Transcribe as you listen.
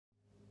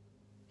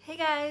Hey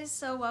guys,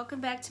 so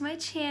welcome back to my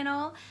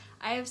channel.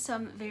 I have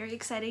some very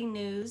exciting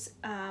news.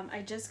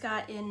 I just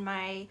got in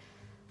my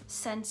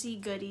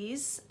Scentsy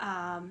goodies.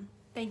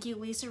 Thank you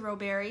Lisa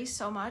Roberry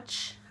so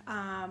much.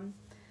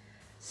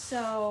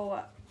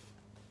 So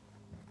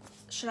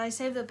should I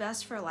save the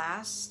best for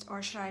last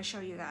or should I show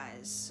you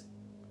guys?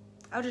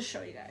 I'll just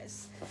show you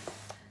guys.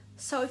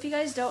 So if you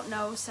guys don't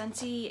know,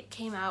 Scentsy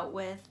came out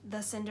with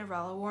the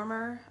Cinderella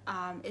warmer.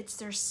 It's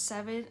their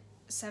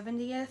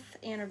 70th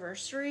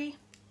anniversary.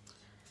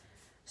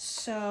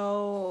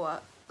 So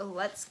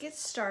let's get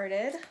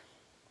started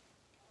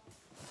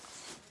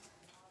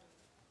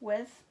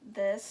with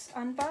this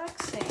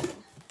unboxing.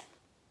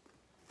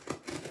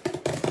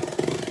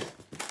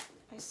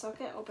 I suck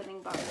at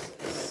opening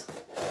boxes.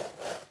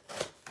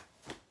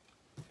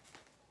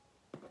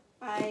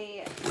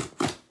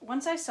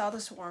 Once I saw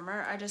this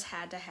warmer, I just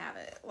had to have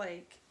it.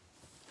 Like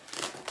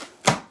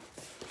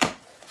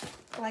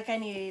I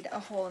need a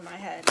hole in my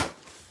head.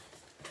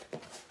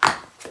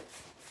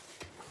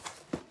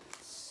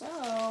 So,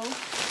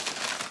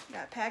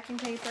 got packing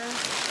paper.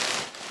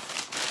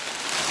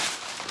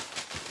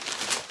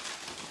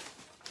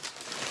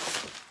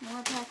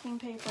 More packing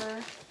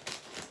paper.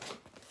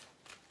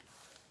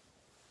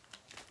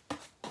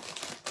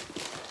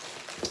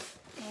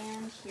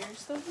 And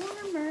here's the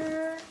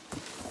warmer.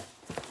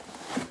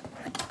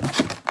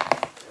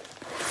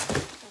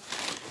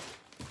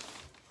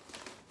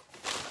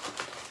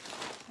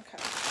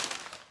 Okay.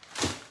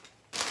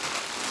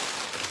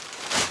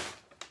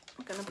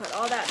 I'm gonna put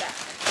all that back.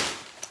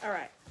 All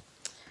right,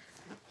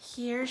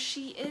 here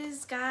she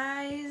is,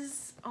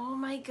 guys. Oh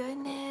my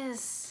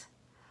goodness,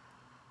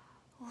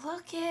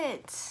 look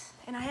it.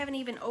 And I haven't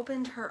even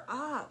opened her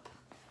up.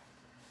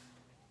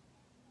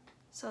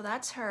 So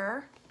that's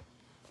her.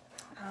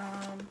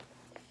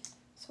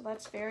 So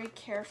let's very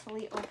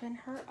carefully open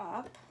her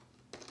up.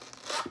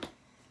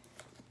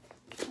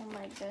 Oh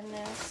my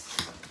goodness.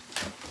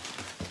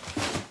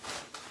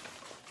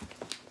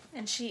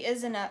 And she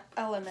is an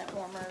element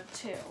warmer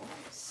too.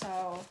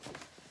 So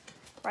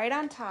right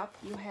on top,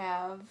 you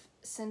have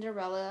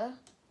Cinderella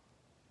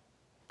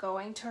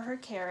going to her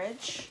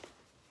carriage.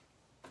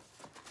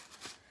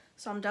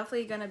 So I'm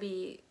definitely going to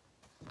be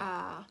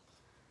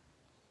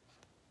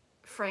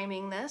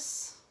framing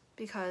this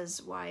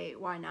because why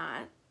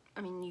not?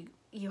 I mean,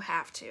 you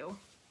have to.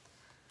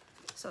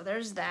 So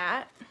there's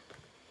that.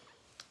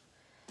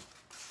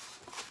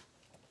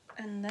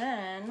 And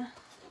then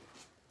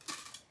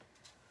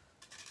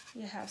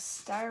you have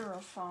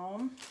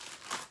styrofoam.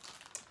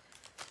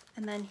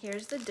 And then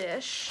here's the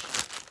dish.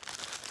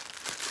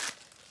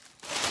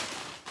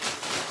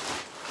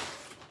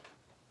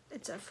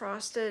 It's a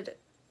frosted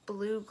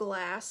blue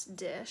glass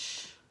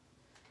dish.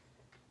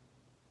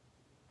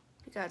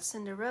 You got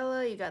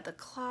Cinderella, you got the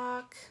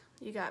clock,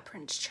 you got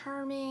Prince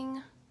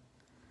Charming.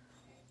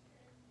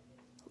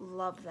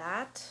 Love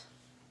that.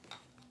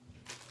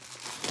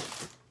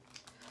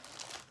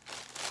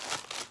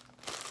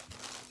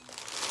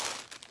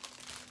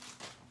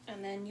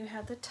 And then you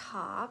have the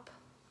top.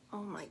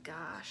 Oh my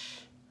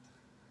gosh.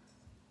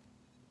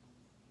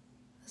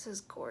 This is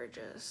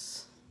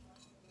gorgeous.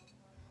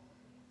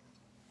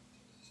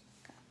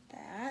 Got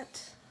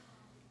that.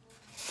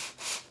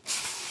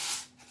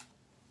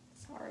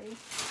 Sorry.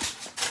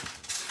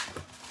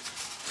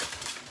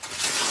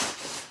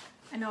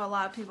 I know a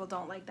lot of people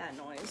don't like that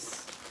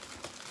noise.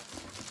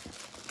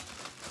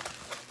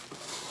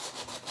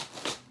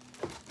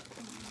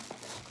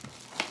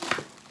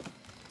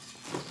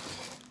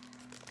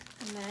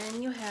 And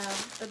then you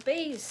have the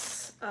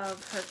base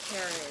of her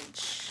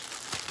carriage.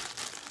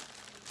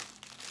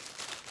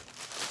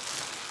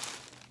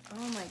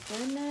 Oh my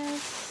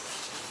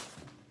goodness.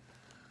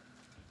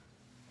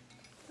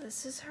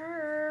 This is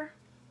her.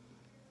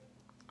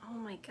 Oh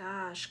my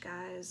gosh,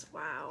 guys,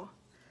 wow.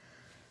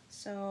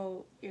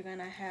 So you're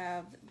gonna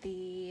have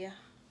the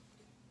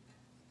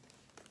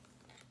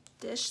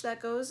dish that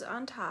goes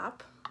on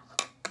top,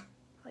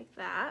 like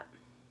that.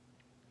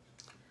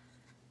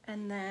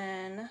 And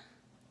then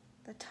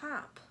the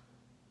top.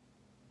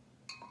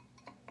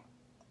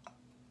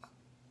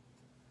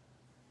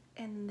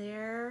 And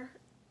there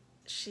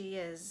she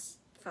is,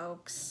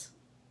 folks.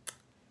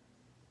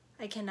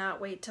 I cannot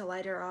wait to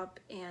light her up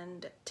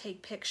and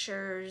take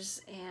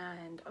pictures,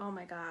 and oh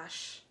my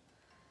gosh.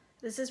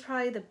 This is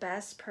probably the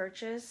best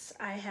purchase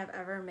I have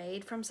ever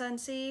made from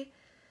Scentsy.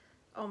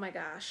 Oh my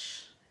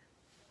gosh.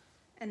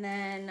 And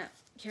then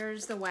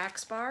here's the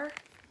wax bar.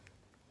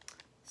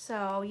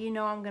 So you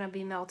know I'm gonna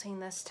be melting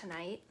this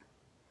tonight.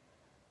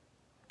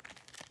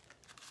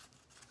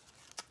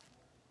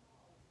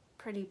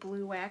 Pretty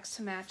blue wax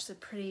to match the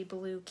pretty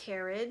blue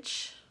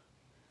carriage.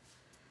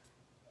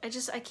 I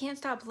can't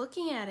stop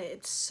looking at it.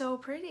 It's so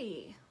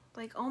pretty.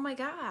 Like, oh my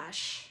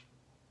gosh.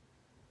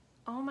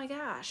 Oh my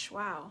gosh,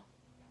 wow.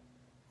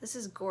 This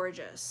is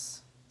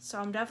gorgeous. So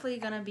I'm definitely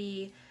gonna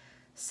be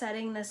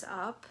setting this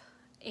up.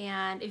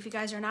 And if you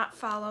guys are not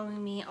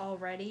following me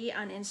already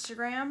on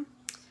Instagram,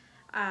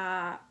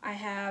 I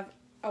have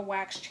a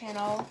wax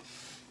channel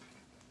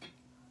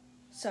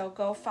So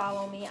go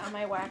follow me on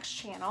my wax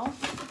channel.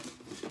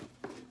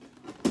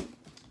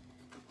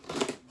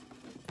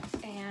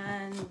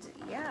 And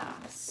yeah.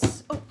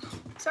 Oh,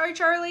 sorry,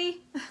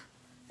 Charlie.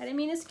 I didn't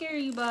mean to scare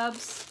you,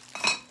 bubs.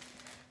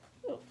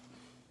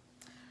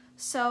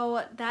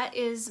 So that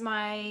is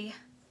my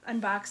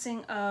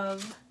unboxing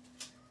of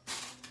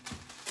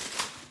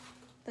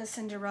the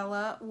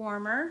Cinderella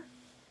warmer.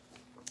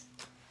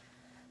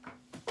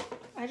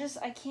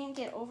 I can't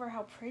get over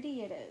how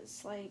pretty it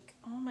is. Like,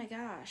 oh my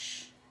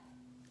gosh.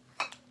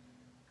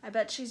 I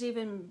bet she's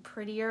even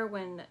prettier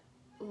when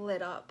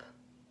lit up.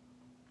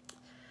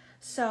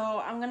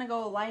 So I'm gonna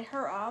go light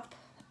her up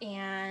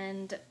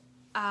and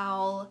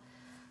I'll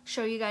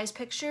show you guys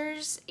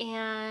pictures.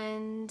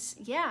 And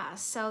yeah,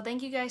 so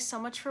thank you guys so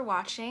much for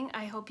watching.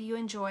 I hope you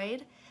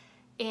enjoyed.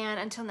 And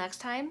until next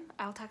time,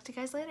 I'll talk to you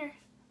guys later.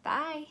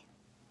 Bye.